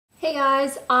Hey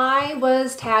guys, I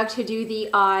was tagged to do the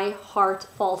I Heart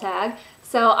Fall tag,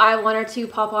 so I wanted to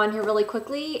pop on here really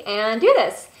quickly and do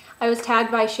this. I was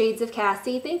tagged by Shades of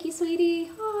Cassie. Thank you,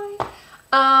 sweetie.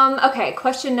 Hi. Okay,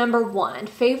 question number 1.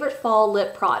 Favorite fall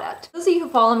lip product. Those of you who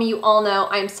follow me, you all know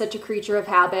I'm such a creature of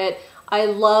habit. I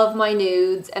love my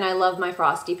nudes and I love my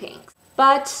frosty pinks.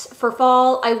 But for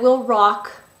fall, I will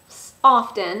rock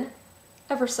often,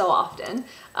 ever so often,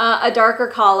 a darker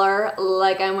color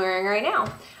like I'm wearing right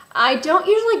now. I don't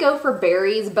usually go for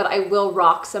berries, but I will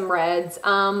rock some reds.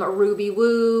 Ruby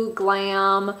Woo,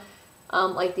 Glam,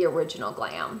 like the original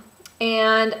Glam.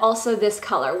 And also this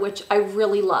color, which I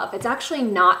really love. It's actually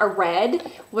not a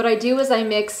red. What I do is I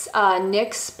mix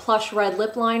NYX Plush Red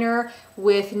Lip Liner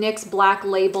with NYX Black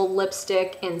Label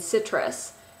Lipstick in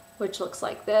Citrus, which looks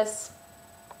like this.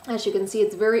 As you can see,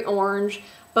 it's very orange,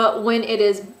 but when it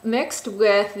is mixed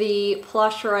with the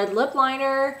Plush Red Lip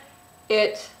Liner,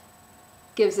 it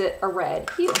gives it a red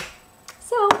hue.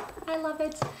 So I love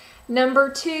it. Number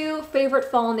 2, favorite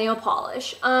fall nail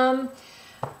polish. Oh,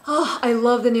 I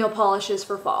love the nail polishes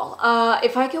for fall.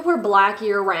 If I could wear black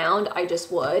year round, I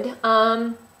just would.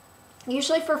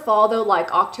 Usually for fall though,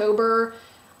 like October,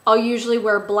 I'll usually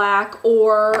wear black,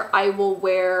 or I will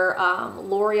wear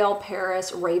L'Oreal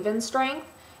Paris Raven Strength.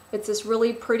 It's this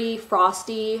really pretty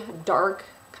frosty, dark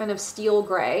kind of steel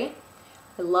gray.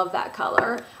 I love that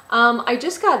color. I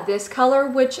just got this color,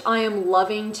 which I am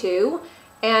loving too,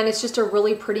 and it's just a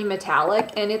really pretty metallic,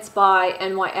 and it's by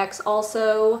NYX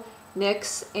also,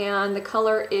 NYX, and the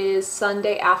color is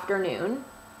Sunday Afternoon.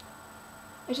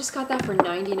 I just got that for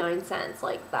 99 cents,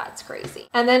 like that's crazy.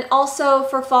 And then also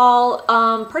for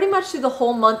fall, pretty much through the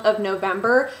whole month of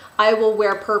November, I will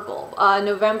wear purple.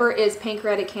 November is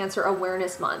Pancreatic Cancer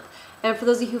Awareness Month. And for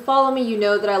those of you who follow me, you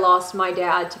know that I lost my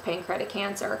dad to pancreatic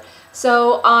cancer.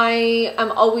 So I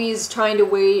am always trying to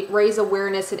raise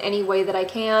awareness in any way that I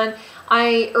can.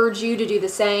 I urge you to do the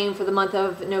same for the month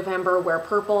of November, wear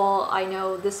purple. I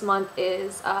know this month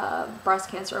is Breast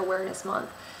Cancer Awareness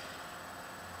Month.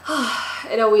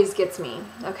 It always gets me.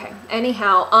 Okay,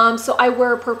 anyhow, so I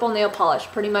wear purple nail polish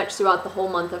pretty much throughout the whole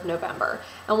month of November.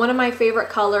 And one of my favorite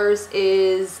colors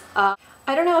is, I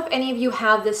don't know if any of you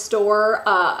have this store.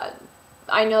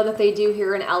 I know that they do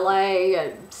here in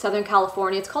LA, Southern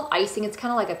California. It's called Icing. It's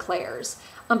kind of like a Claire's,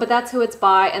 but that's who it's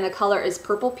by, and the color is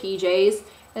Purple PJs.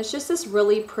 And it's just this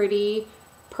really pretty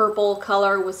purple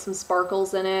color with some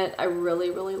sparkles in it. I really,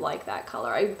 really like that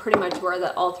color. I pretty much wear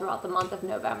that all throughout the month of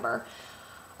November.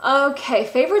 Okay,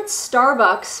 favorite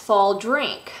Starbucks fall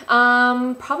drink.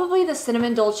 Probably the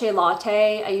cinnamon dolce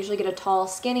latte. I usually get a tall,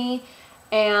 skinny,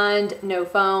 and no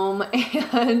foam.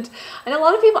 And a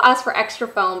lot of people ask for extra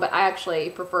foam, but I actually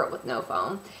prefer it with no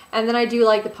foam. And then I do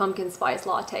like the pumpkin spice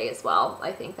latte as well.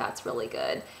 I think that's really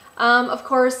good. Of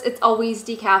course, it's always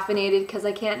decaffeinated because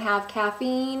I can't have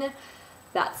caffeine.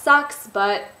 That sucks,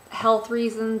 but health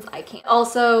reasons, I can't.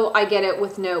 Also, I get it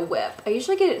with no whip. I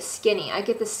usually get it skinny. I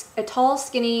get a tall,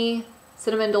 skinny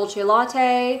cinnamon dolce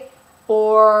latte,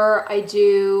 or I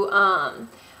do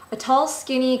a tall,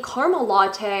 skinny caramel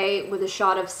latte with a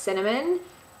shot of cinnamon,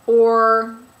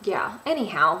 or yeah,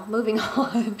 anyhow, moving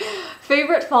on.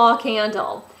 Favorite fall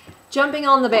candle. Jumping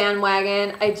on the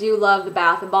bandwagon, I do love the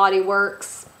Bath & Body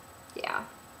Works. Yeah.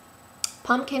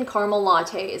 Pumpkin caramel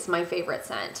latte is my favorite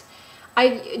scent.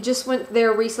 I just went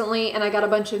there recently and I got a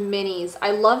bunch of minis.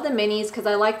 I love the minis because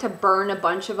I like to burn a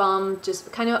bunch of them,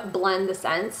 just kind of blend the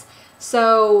scents.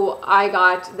 So I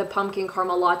got the pumpkin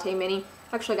caramel latte mini.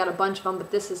 Actually, I got a bunch of them, but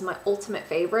this is my ultimate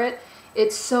favorite.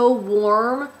 It's so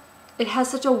warm. It has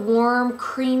such a warm,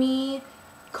 creamy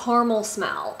caramel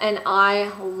smell, and I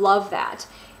love that.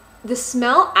 The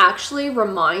smell actually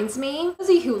reminds me, those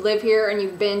of you who live here and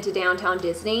you've been to downtown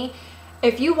Disney,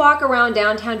 if you walk around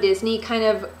downtown Disney kind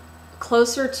of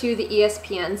closer to the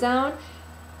ESPN zone,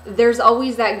 there's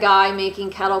always that guy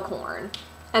making kettle corn.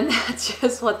 And that's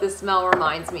just what the smell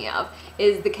reminds me of,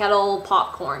 is the kettle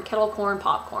corn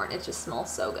popcorn. It just smells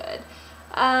so good.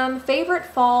 Favorite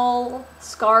fall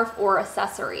scarf or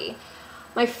accessory.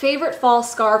 My favorite fall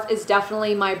scarf is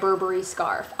definitely my Burberry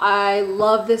scarf. I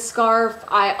love this scarf.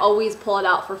 I always pull it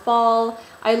out for fall.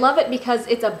 I love it because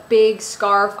it's a big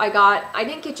scarf. I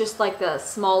didn't get just like the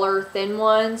smaller thin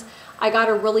ones. I got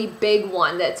a really big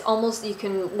one that's almost, you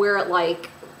can wear it like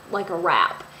a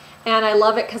wrap. And I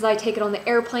love it because I take it on the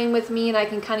airplane with me and I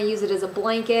can kind of use it as a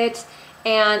blanket.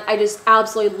 And I just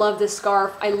absolutely love this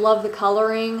scarf. I love the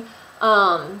coloring.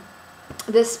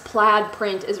 This plaid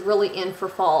print is really in for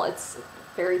fall. It's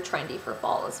very trendy for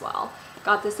fall as well.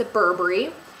 Got this at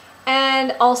Burberry.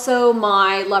 And also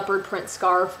my leopard print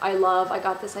scarf I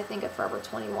got this I think at Forever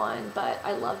 21, but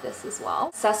I love this as well.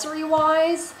 Accessory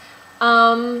wise,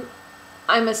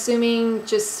 I'm assuming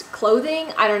just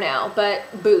clothing, I don't know,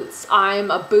 but boots.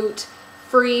 I'm a boot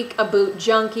freak, a boot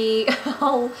junkie.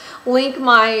 I'll link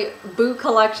my boot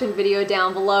collection video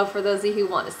down below for those of you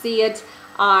who want to see it.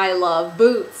 I love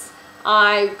boots.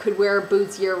 I could wear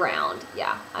boots year round.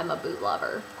 Yeah, I'm a boot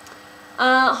lover.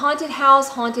 Haunted house,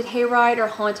 haunted hayride, or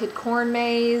haunted corn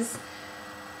maze.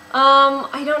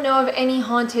 I don't know of any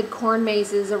haunted corn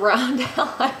mazes around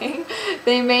LA.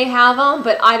 They may have them,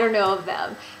 but I don't know of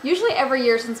them. Usually every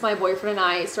year since my boyfriend and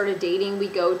I started dating, we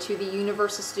go to the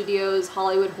Universal Studios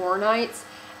Hollywood Horror Nights.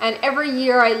 And every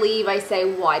year I leave, I say,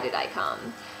 why did I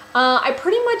come? I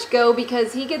pretty much go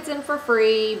because he gets in for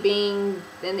free, being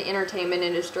in the entertainment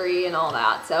industry and all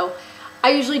that. So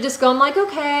I usually just go, I'm like,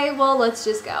 okay, well, let's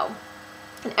just go.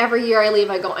 And every year I leave,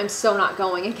 I go, I'm so not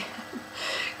going again.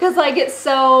 Because I get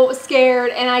so scared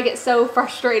and I get so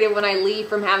frustrated when I leave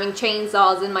from having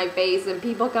chainsaws in my face and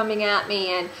people coming at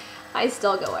me, and I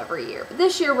still go every year. But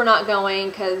this year we're not going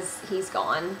because he's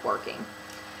gone working.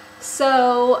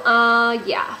 So,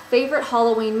 yeah, favorite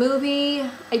Halloween movie.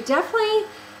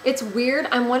 It's weird.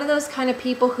 I'm one of those kind of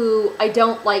people who I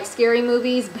don't like scary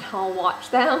movies, but I'll watch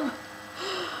them.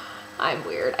 I'm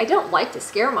weird. I don't like to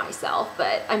scare myself,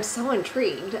 but I'm so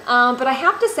intrigued. But I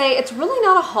have to say, it's really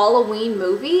not a Halloween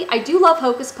movie. I do love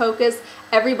Hocus Pocus.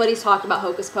 Everybody's talked about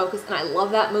Hocus Pocus, and I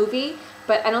love that movie,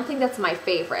 but I don't think that's my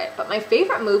favorite. But my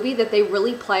favorite movie that they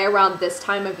really play around this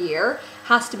time of year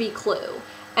has to be Clue.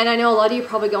 And I know a lot of you are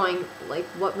probably going, like,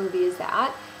 what movie is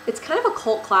that? It's kind of a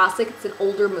cult classic. It's an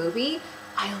older movie.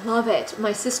 I love it.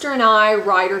 My sister and I,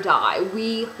 ride or die.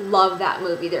 We love that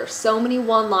movie. There's so many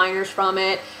one-liners from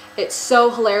it. It's so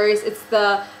hilarious. It's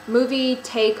the movie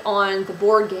take on the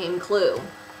board game Clue.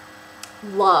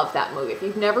 Love that movie. If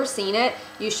you've never seen it,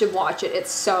 you should watch it. It's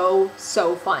so,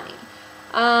 so funny.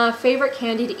 Favorite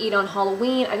candy to eat on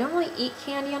Halloween. I don't really eat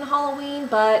candy on Halloween,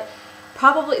 but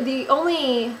probably the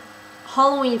only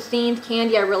Halloween themed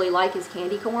candy I really like is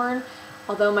candy corn.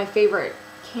 Although my favorite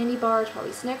candy bar is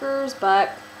probably Snickers,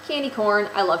 but candy corn,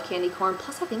 I love candy corn.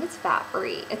 Plus I think it's fat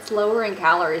free. It's lower in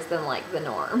calories than like the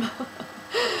norm.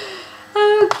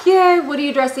 Okay, what are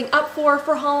you dressing up for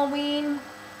Halloween?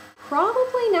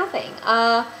 Probably nothing.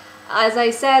 As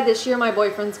I said, this year my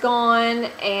boyfriend's gone,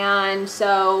 and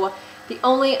so the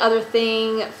only other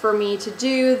thing for me to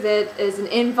do that is an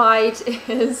invite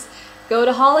is go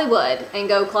to Hollywood and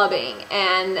go clubbing.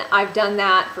 And I've done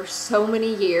that for so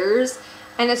many years,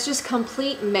 and it's just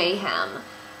complete mayhem.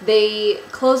 They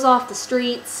close off the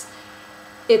streets.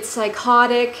 It's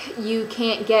psychotic. You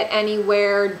can't get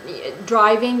anywhere.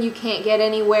 Driving, you can't get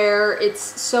anywhere. It's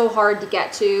so hard to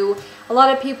get to. A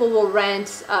lot of people will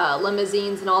rent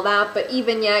limousines and all that, but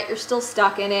even yet, you're still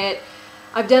stuck in it.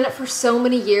 I've done it for so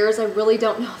many years, I really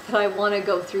don't know that I want to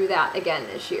go through that again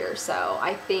this year. So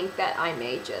I think that I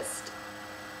may just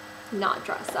not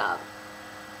dress up.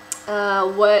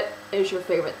 What is your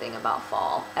favorite thing about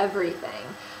fall?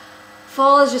 Everything.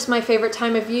 Fall is just my favorite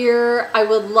time of year. I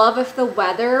would love if the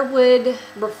weather would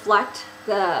reflect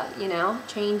the, you know,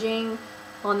 changing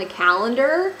on the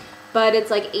calendar, but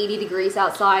it's like 80 degrees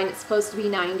outside. It's supposed to be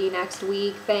 90 next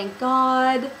week. Thank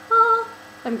God.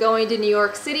 I'm going to New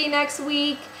York City next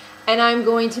week, and I'm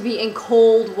going to be in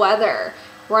cold weather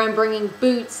where I'm bringing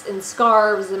boots and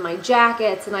scarves and my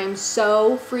jackets, and I'm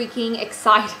so freaking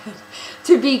excited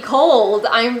to be cold.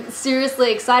 I'm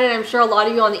seriously excited. I'm sure a lot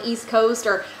of you on the East Coast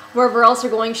or wherever else are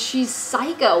going, she's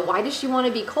psycho. Why does she want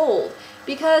to be cold?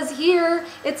 Because here,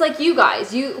 it's like you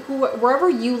guys. Wherever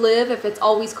you live, if it's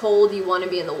always cold, you want to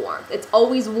be in the warmth. It's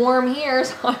always warm here,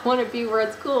 so I want to be where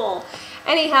it's cool.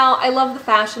 Anyhow, I love the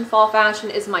fashion. Fall fashion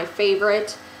is my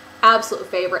favorite. Absolute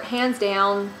favorite, hands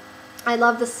down. I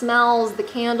love the smells, the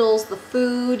candles, the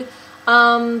food,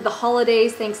 the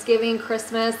holidays, Thanksgiving,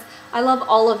 Christmas. I love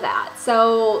all of that.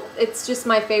 So it's just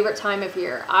my favorite time of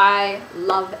year. I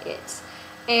love it.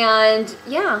 And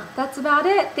yeah, that's about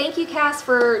it. Thank you, Cass,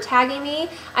 for tagging me.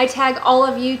 I tag all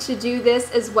of you to do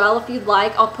this as well if you'd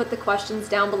like. I'll put the questions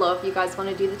down below if you guys want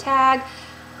to do the tag.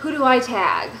 Who do I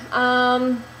tag?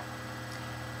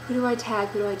 Who do I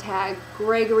tag?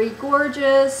 Gregory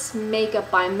Gorgeous, Makeup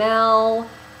by Mel,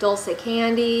 Dulce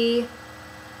Candy.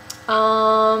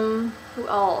 Who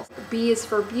else? B is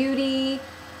for Beauty.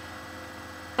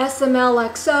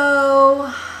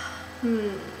 SMLXO.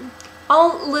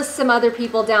 I'll list some other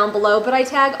people down below, but I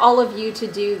tag all of you to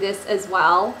do this as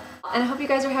well. And I hope you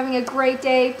guys are having a great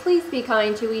day. Please be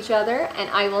kind to each other, and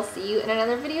I will see you in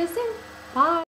another video soon. Bye.